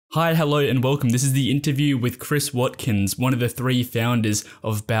Hi, hello and welcome. This is the interview with Chris Watkins, one of the three founders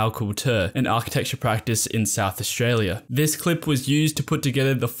of Baukultur, an architecture practice in South Australia. This clip was used to put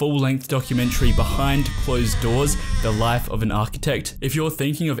together the full-length documentary Behind Closed Doors, The Life of an Architect. If you're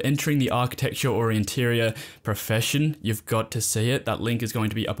thinking of entering the architecture or interior profession, you've got to see it. That link is going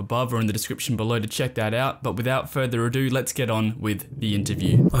to be up above or in the description below to check that out. But without further ado, let's get on with the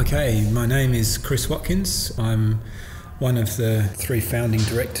interview. Okay, my name is Chris Watkins. I'm one of the three founding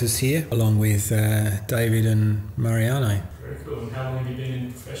directors here, along with David and Mariano. Very cool. And how long have you been in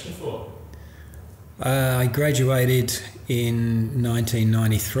the profession for? I graduated in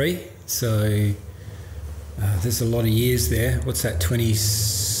 1993, so there's a lot of years there. What's that,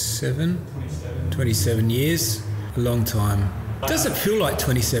 27? 27 years, a long time. Doesn't feel like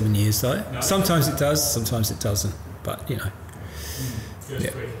 27 years though. No. Sometimes it does, sometimes it doesn't, but you know. Goes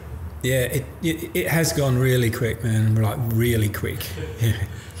quick. Yeah, it has gone really quick, man, like really quick.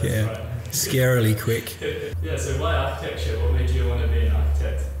 Yeah, right. Scarily quick. Yeah, so why architecture? What made you want to be an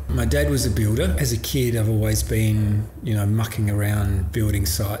architect? My dad was a builder. As a kid, I've always been, mucking around building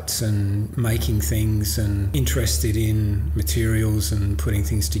sites and making things and interested in materials and putting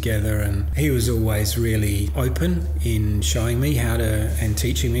things together. And he was always really open in showing me and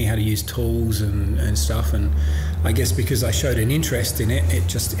teaching me how to use tools and stuff. And I guess because I showed an interest in it, it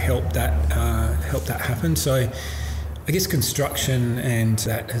just helped that happen. So I guess construction and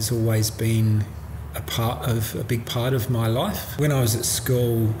that has always been a big part of my life. When I was at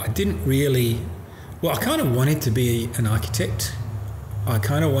school, I kind of wanted to be an architect. I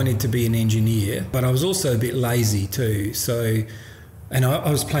kind of wanted to be an engineer, but I was also a bit lazy too. So, and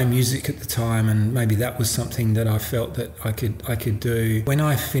I was playing music at the time, and maybe that was something that I felt that I could do. When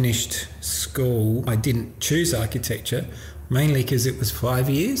I finished school, I didn't choose architecture, mainly because it was 5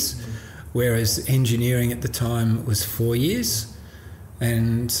 years, whereas engineering at the time was 4 years.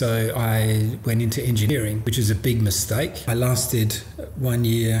 And so I went into engineering, which is a big mistake. I lasted 1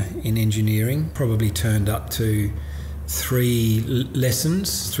 year in engineering, probably turned up to 3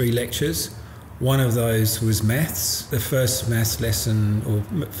 lectures. One of those was maths. The first maths lesson or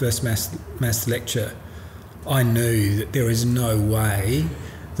first maths lecture, I knew that there was no way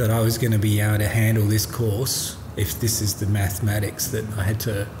that I was going to be able to handle this course if this is the mathematics that I had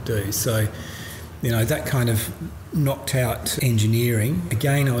to do. So, that kind of knocked out engineering.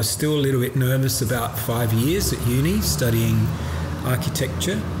 Again, I was still a little bit nervous about 5 years at uni studying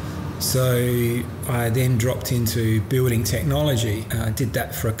architecture. So I then dropped into building technology. I did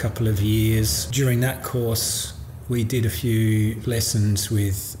that for a couple of years. During that course, we did a few lessons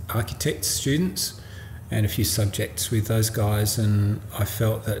with architect students and a few subjects with those guys, and I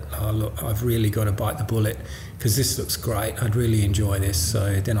felt that, I've really got to bite the bullet because this looks great. I'd really enjoy this.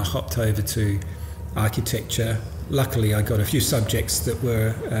 So then I hopped over to architecture. Luckily, I got a few subjects that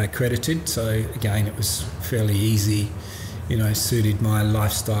were accredited, so again, it was fairly easy, suited my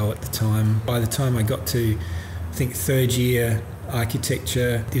lifestyle at the time. By the time I got to, I think, third year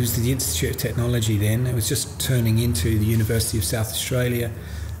architecture, it was the Institute of Technology then. It was just turning into the University of South Australia.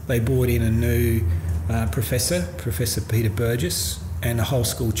 They brought in a new Professor Peter Burgess, and the whole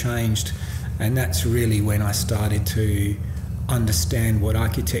school changed. And that's really when I started to understand what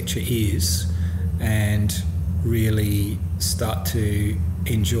architecture is and really start to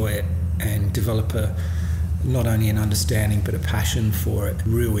enjoy it and develop not only an understanding but a passion for it,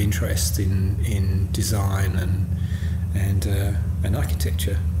 real interest in design and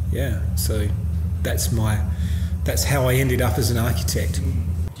architecture. Yeah, so that's how I ended up as an architect.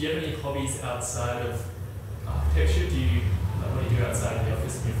 Do you have any hobbies outside of architecture? What do you do outside of the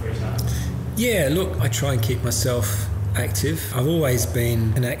office in your free time? Yeah, look, I try and keep myself active. I've always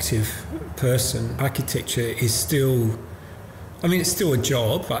been an active person. Architecture is still, it's still a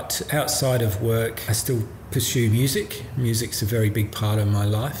job, but outside of work, I still pursue music. Music's a very big part of my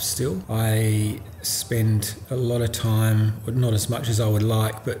life still. I spend a lot of time, not as much as I would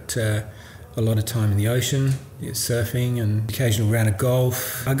like, but a lot of time in the ocean, surfing and occasional round of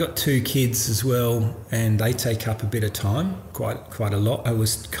golf. I got 2 kids as well, and they take up a bit of time, quite a lot. I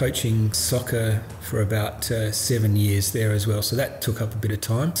was coaching soccer for about 7 years there as well, so that took up a bit of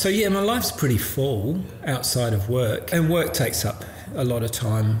time. So yeah, my life's pretty full outside of work, and work takes up a lot of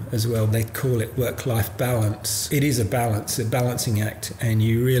time as well. They call it work-life balance. It is a balance, a balancing act, and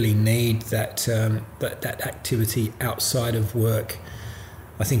you really need that activity outside of work.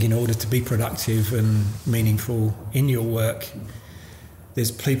 I think in order to be productive and meaningful in your work, there's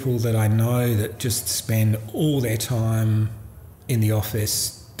people that I know that just spend all their time in the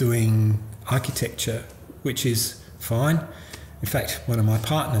office doing architecture, which is fine. In fact, one of my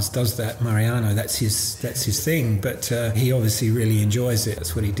partners does that, Mariano. That's his thing. But he obviously really enjoys it.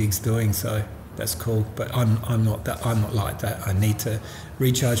 That's what he digs doing. So that's cool. But I'm not like that. I need to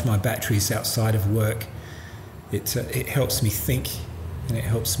recharge my batteries outside of work. It helps me think, and it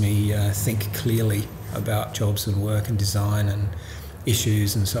helps me think clearly about jobs and work and design and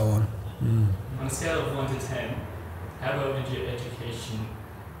issues and so on. On a scale of 1 to 10, how well did your education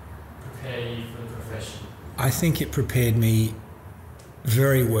prepare you for the profession? I think it prepared me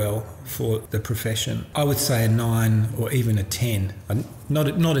very well for the profession. I would say a 9 or even a 10. Not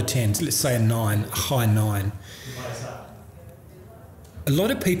a 10, let's say a 9, a high 9. Why is that? A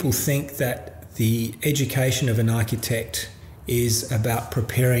lot of people think that the education of an architect is about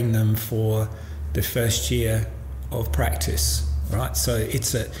preparing them for the first year of practice. Right, so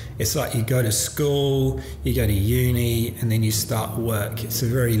it's like you go to school, you go to uni, and then you start work. It's a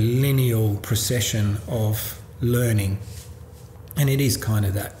very linear procession of learning, and it is kind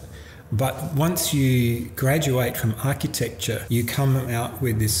of that. But once you graduate from architecture, you come out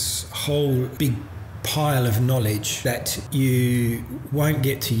with this whole big pile of knowledge that you won't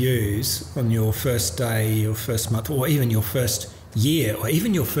get to use on your first day, your first month, or even your first year, or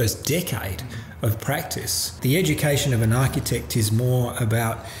even your first decade of practice. The education of an architect is more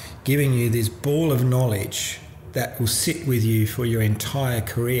about giving you this ball of knowledge that will sit with you for your entire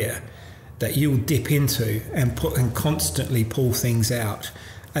career, that you'll dip into and constantly pull things out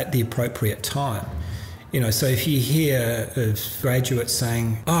at the appropriate time. You know, so if you hear of graduates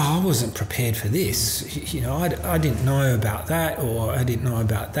saying, "Oh, I wasn't prepared for this," you know, I didn't know about that, or I didn't know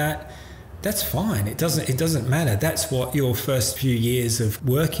about that. That's fine. It doesn't matter. That's what your first few years of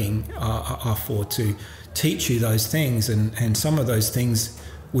working are for, to teach you those things, and some of those things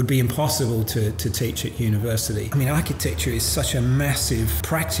would be impossible to teach at university. I mean, architecture is such a massive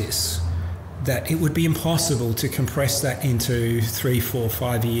practice that it would be impossible to compress that into 3, 4,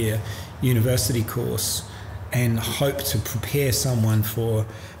 5 year university course and hope to prepare someone for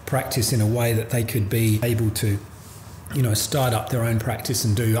practice in a way that they could be able to, you know, start up their own practice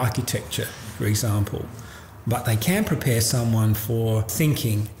and do architecture, for example. But they can prepare someone for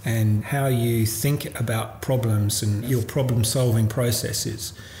thinking and how you think about problems and your problem-solving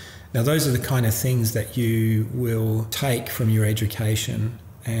processes. Now, those are the kind of things that you will take from your education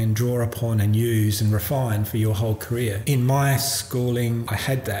and draw upon and use and refine for your whole career. In my schooling, I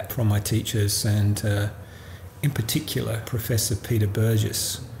had that from my teachers, and in particular, Professor Peter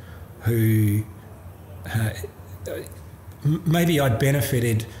Burgess, who maybe I'd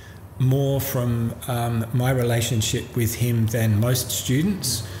benefited more from my relationship with him than most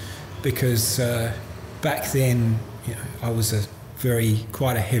students, because back then, you know, I was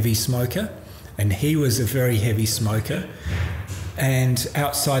quite a heavy smoker, and he was a very heavy smoker. And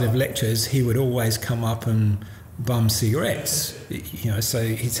outside of lectures, he would always come up and bum cigarettes. You know, so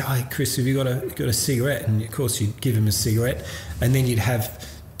he'd say, "Hey, Chris, have you got a cigarette?" And of course, you'd give him a cigarette, and then you'd have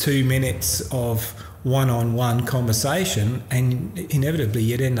 2 minutes of one-on-one conversation, and inevitably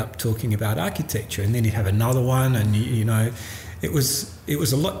you'd end up talking about architecture, and then you'd have another one, and you know, it was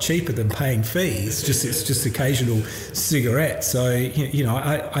a lot cheaper than paying fees. It's just occasional cigarettes. So you know,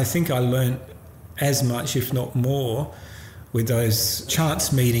 I think I learned as much, if not more, with those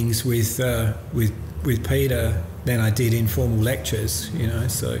chance meetings with Peter than I did in formal lectures. You know,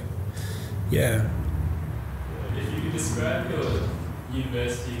 so yeah. If you could describe your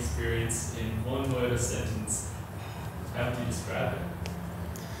university experience in one word or sentence, how would you describe it?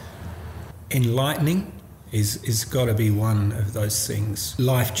 Enlightening is got to be one of those things.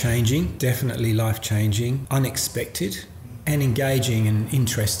 Life-changing, definitely life-changing. Unexpected, and engaging and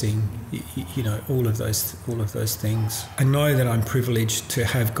interesting. You know, all of those things. I know that I'm privileged to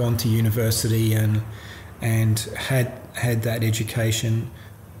have gone to university and had that education,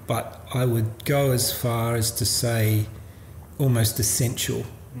 but I would go as far as to say almost essential.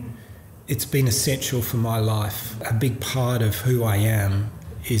 It's been essential for my life. A big part of who I am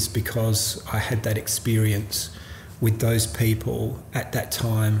is because I had that experience with those people at that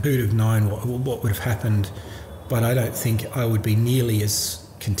time. Who'd have known what would have happened? But I don't think I would be nearly as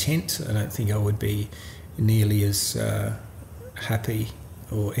content. I don't think I would be nearly as happy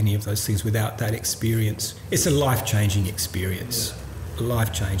or any of those things without that experience. It's a life-changing experience,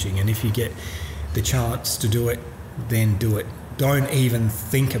 life-changing. And if you get the chance to do it, then do it. Don't even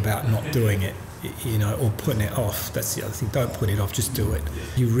think about not doing it, you know, or putting it off. That's the other thing. Don't put it off, just do it.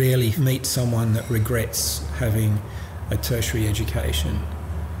 You rarely meet someone that regrets having a tertiary education.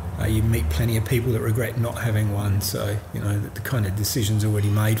 You meet plenty of people that regret not having one, so, you know, the kind of decision's already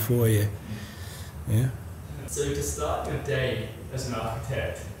made for you. Yeah. So to start your day as an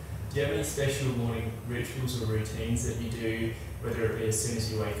architect, do you have any special morning rituals or routines that you do whether it be as soon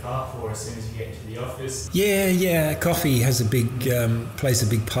as you wake up or as soon as you get into the office? Yeah. Coffee has plays a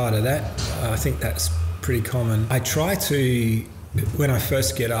big part of that. I think that's pretty common. I try to, when I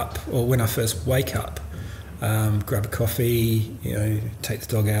first get up or when I first wake up, grab a coffee, take the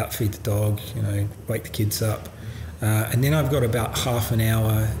dog out, feed the dog, wake the kids up. And then I've got about half an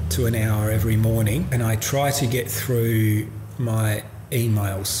hour to an hour every morning, and I try to get through my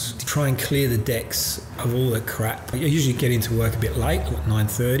emails to try and clear the decks of all the crap. I usually get into work a bit late, like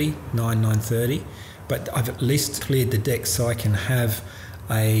 9:30, but I've at least cleared the decks so I can have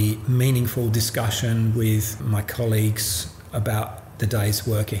a meaningful discussion with my colleagues about the day's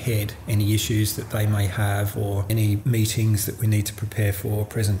work ahead, any issues that they may have or any meetings that we need to prepare for,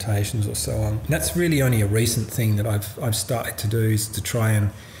 presentations or so on. And that's really only a recent thing that I've started to do, is to try and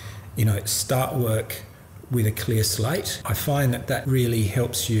start work with a clear slate. I find that really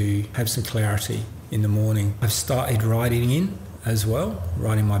helps you have some clarity in the morning. I've started riding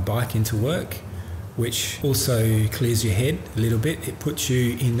my bike into work, which also clears your head a little bit. It puts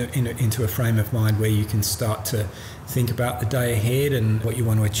you into a frame of mind where you can start to think about the day ahead and what you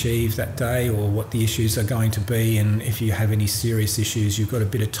want to achieve that day, or what the issues are going to be, and if you have any serious issues, you've got a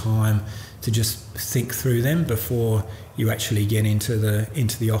bit of time to just think through them before you actually get into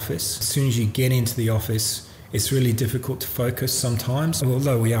the office. As soon as you get into the office, it's really difficult to focus sometimes.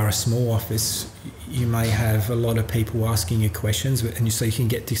 Although we are a small office, you may have a lot of people asking you questions, and so you can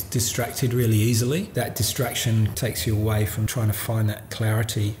get distracted really easily. That distraction takes you away from trying to find that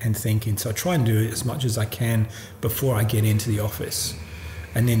clarity and thinking. So I try and do it as much as I can before I get into the office.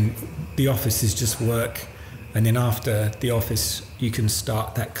 And then the office is just work. And then after the office, you can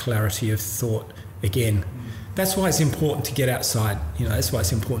start that clarity of thought again. That's why it's important to get outside. That's why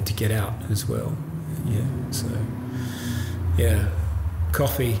it's important to get out as well.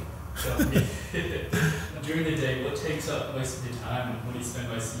 Coffee. During the day, what takes up most of your time, and what do you spend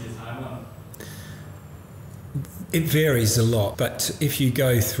most of your time on? It varies a lot, but if you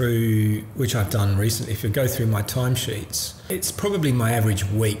go through, which I've done recently, if you go through my timesheets, it's probably my average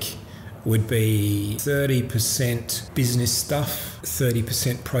week would be 30% business stuff,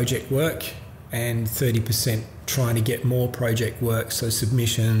 30% project work, and 30% trying to get more project work, so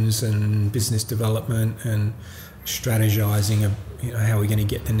submissions and business development and strategizing of how we're going to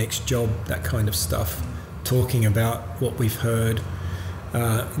get the next job, that kind of stuff, talking about what we've heard.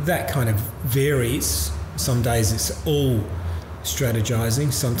 That kind of varies. Some days it's all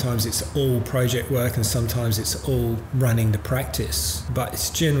strategizing, sometimes it's all project work, and sometimes it's all running the practice, but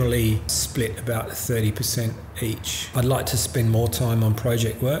it's generally split about 30% each. I'd like to spend more time on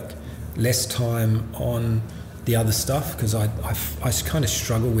project work, less time on the other stuff, because I kind of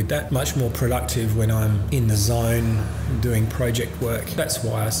struggle with that. Much more productive when I'm in the zone doing project work. That's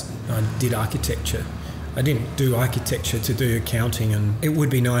why I did architecture. I didn't do architecture to do accounting, and it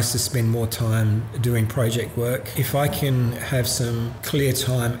would be nice to spend more time doing project work. If I can have some clear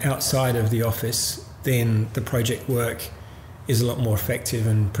time outside of the office, then the project work is a lot more effective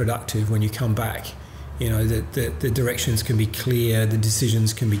and productive when you come back. The directions can be clear, the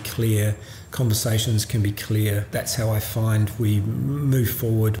decisions can be clear, conversations can be clear. That's how I find we move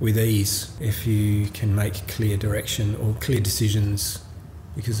forward with ease, if you can make clear direction or clear decisions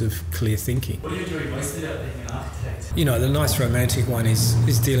because of clear thinking. What are you doing mostly about being an architect? The nice romantic one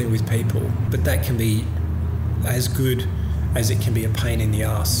is dealing with people, but that can be as good as it can be a pain in the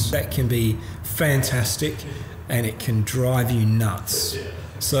ass. That can be fantastic and it can drive you nuts.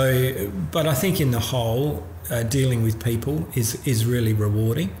 So, but I think in the whole, dealing with people is really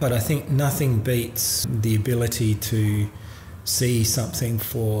rewarding. But I think nothing beats the ability to see something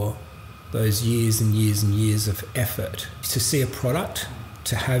for those years and years and years of effort. To see a product,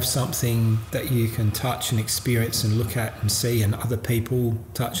 to have something that you can touch and experience and look at and see, and other people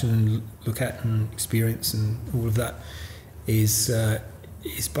touch and look at and experience, and all of that is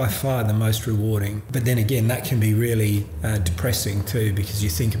by far the most rewarding. But then again, that can be really depressing too, because you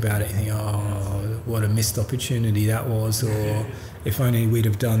think about it and think, oh, what a missed opportunity that was, or if only we'd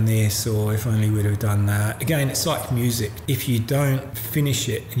have done this, or if only we'd have done that. Again, it's like music. If you don't finish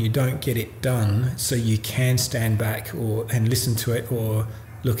it and you don't get it done so you can stand back and listen to it or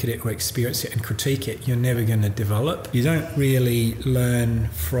look at it or experience it and critique it, you're never going to develop. You don't really learn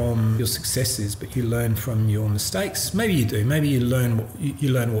from your successes, but you learn from your mistakes. Maybe you do. Maybe you learn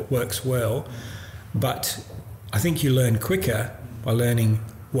what works well, but I think you learn quicker by learning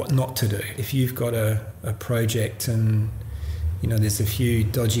what not to do. If you've got a project and there's a few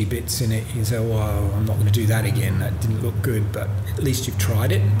dodgy bits in it, you say, well, I'm not going to do that again. That didn't look good, but at least you've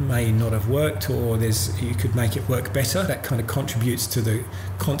tried it. It may not have worked, or you could make it work better. That kind of contributes to the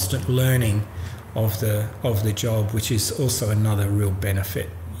constant learning of the job, which is also another real benefit.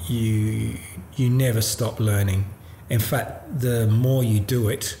 You never stop learning. In fact, the more you do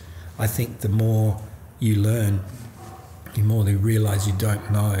it, I think the more you learn, the more you realise you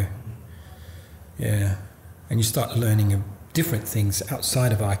don't know. Yeah, and you start learning different things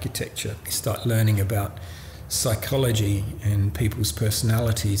outside of architecture. You start learning about psychology and people's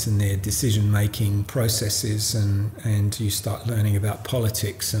personalities and their decision-making processes, and you start learning about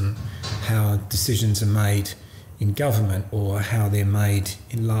politics and how decisions are made in government or how they're made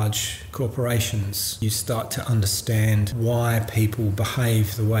in large corporations. You start to understand why people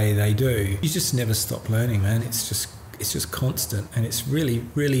behave the way they do. You just never stop learning, man. It's just constant, and it's really,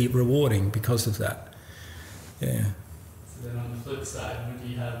 really rewarding because of that. Yeah. So then on the flip side, would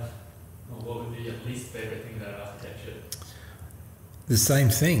you have, or what would be your least favourite thing about architecture? The same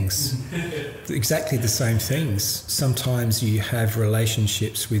things. Exactly the same things. Sometimes you have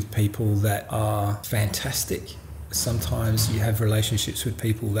relationships with people that are fantastic. Sometimes you have relationships with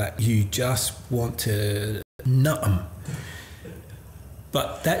people that you just want to nut them.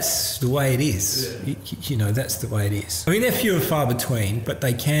 But that's the way it is. Yeah. You know, that's the way it is. I mean, they're few and far between, but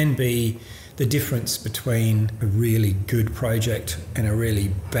they can be the difference between a really good project and a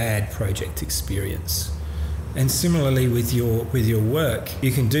really bad project experience. And similarly with your work,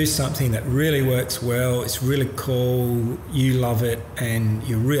 you can do something that really works well, it's really cool, you love it, and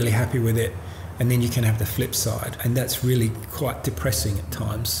you're really happy with it. And then you can have the flip side, and that's really quite depressing at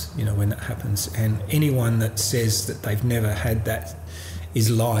times, you know, when that happens. And anyone that says that they've never had that is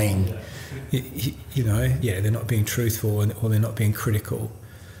lying. You know, yeah, they're not being truthful, or they're not being critical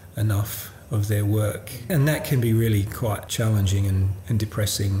enough of their work. And that can be really quite challenging and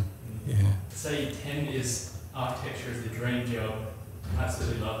depressing. Yeah. Say 10 is architecture is the dream job,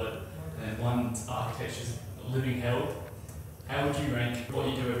 absolutely love it, and 1 architecture is a living hell. How would you rank what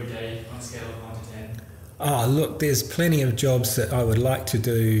you do every day on a scale of 1 to 10? Oh, look, there's plenty of jobs that I would like to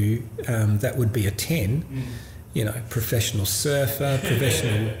do that would be a 10. You know, professional surfer,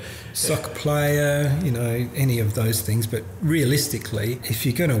 professional soccer player, you know, any of those things. But realistically, if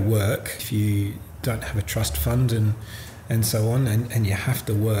you're going to work, if you don't have a trust fund and so on, and you have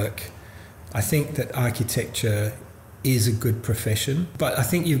to work, I think that architecture is a good profession, but I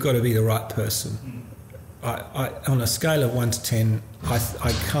think you've got to be the right person. I on a scale of 1 to 10,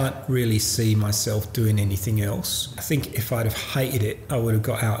 I can't really see myself doing anything else. I think if I'd have hated it, I would have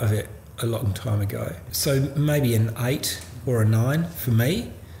got out of it a long time ago. So maybe an 8 or a 9 for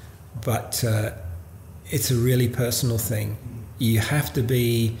me, but it's a really personal thing. You have to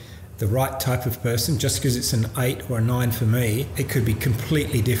be the right type of person. Just because it's an 8 or a 9 for me, it could be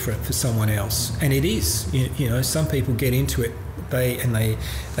completely different for someone else. And it is. You know, some people get into it, they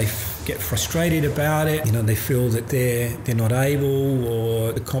get frustrated about it. You know, they feel that they're not able,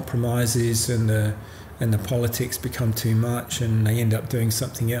 or the compromises and the politics become too much, and they end up doing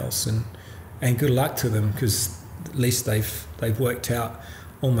something else. And good luck to them, because at least they've worked out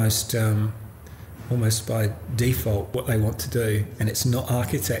almost by default what they want to do, and it's not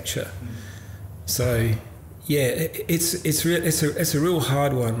architecture. So yeah, it's a real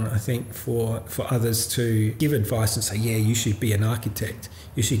hard one, I think, for others to give advice and say, yeah, you should be an architect,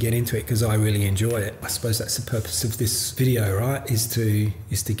 you should get into it because I really enjoy it. I suppose that's the purpose of this video, right? Is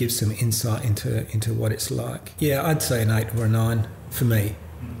to give some insight into what it's like. Yeah, I'd say an 8 or a 9 for me.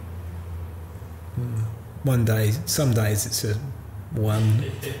 One day, some days it's a 1.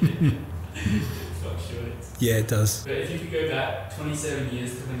 Yeah, it does. But if you could go back 27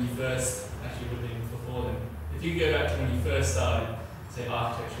 years to when you first, actually would have been before then, if you could go back to when you first started, say,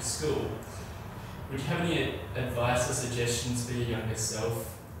 architecture school, would you have any advice or suggestions for your younger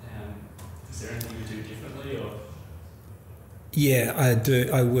self? Is there anything you would do differently? Or? Yeah, I do.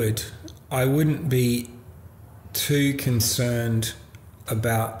 I would. I wouldn't be too concerned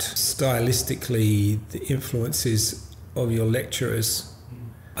about stylistically the influences of your lecturers.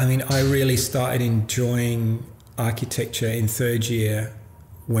 I mean, I really started enjoying architecture in 3rd year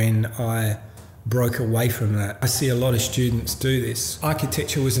when I broke away from that. I see a lot of students do this.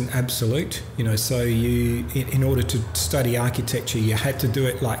 Architecture was an absolute, you know, so you, in order to study architecture, you had to do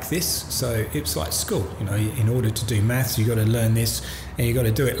it like this. So it's like school, you know, in order to do maths, you got to learn this, and you got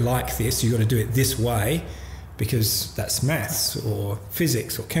to do it like this. You got to do it this way, because that's maths or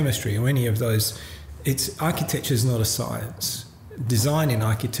physics or chemistry or any of those. Architecture is not a science. Design in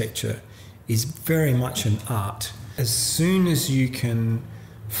architecture is very much an art. As soon as you can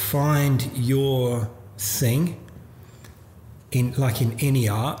find your thing, in any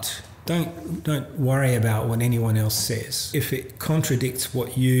art, don't worry about what anyone else says. If it contradicts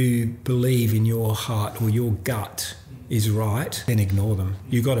what you believe in your heart or your gut, is right, then ignore them.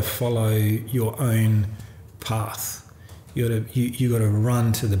 You got to follow your own path. You got to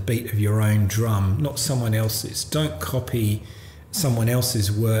run to the beat of your own drum, not someone else's. Don't copy someone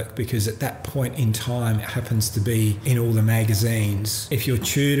else's work because at that point in time it happens to be in all the magazines. If your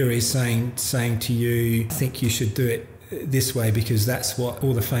tutor is saying to you, I think you should do it this way because that's what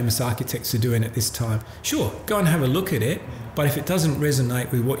all the famous architects are doing at this time, sure, go and have a look at it, but if it doesn't resonate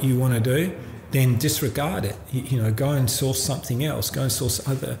with what you want to do, then disregard it. Go and source something else, go and source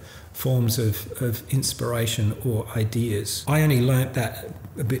other forms of inspiration or ideas. I only learnt that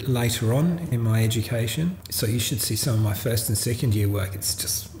a bit later on in my education, so you should see some of my first and second year work. It's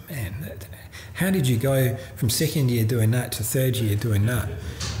just, man, how did you go from second year doing that to third year doing that?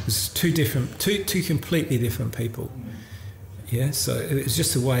 It's two completely different people. Yeah, so it's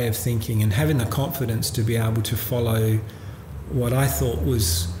just a way of thinking and having the confidence to be able to follow what I thought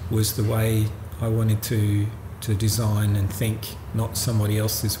was the way I wanted to design and think, not somebody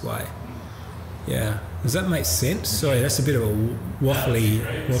else's way. Yeah, does that make sense? Sorry, that's a bit of a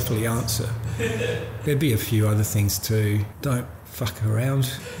waffly answer. There'd be a few other things too. Don't fuck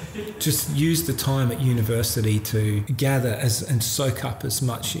around. Just use the time at university to gather and soak up as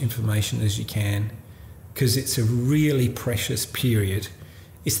much information as you can, because it's a really precious period.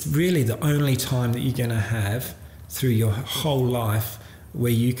 It's really the only time that you're going to have through your whole life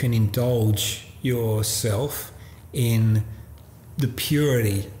where you can indulge yourself in the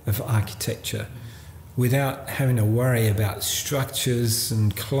purity of architecture without having to worry about structures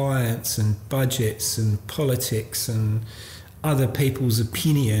and clients and budgets and politics and other people's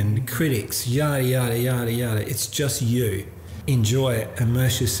opinion, critics, yada, yada, yada, yada. It's just you. Enjoy it,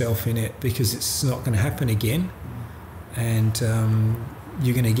 immerse yourself in it, because it's not going to happen again, and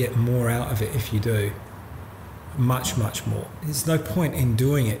you're going to get more out of it if you do. Much, much more. There's no point in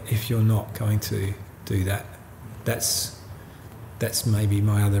doing it if you're not going to do that. That's maybe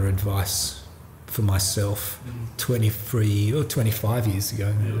my other advice for myself 23 or 25 years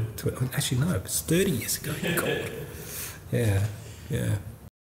ago. Actually, no, it was 30 years ago. God. Yeah.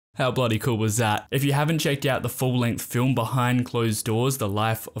 How bloody cool was that? If you haven't checked out the full-length film Behind Closed Doors, The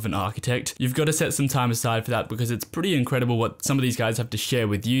Life of an Architect, you've got to set some time aside for that, because it's pretty incredible what some of these guys have to share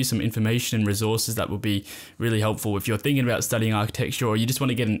with you, some information and resources that will be really helpful if you're thinking about studying architecture or you just want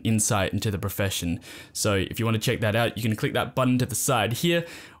to get an insight into the profession. So if you want to check that out, you can click that button to the side here,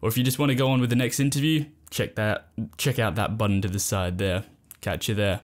 or if you just want to go on with the next interview, check out that button to the side there. Catch you there.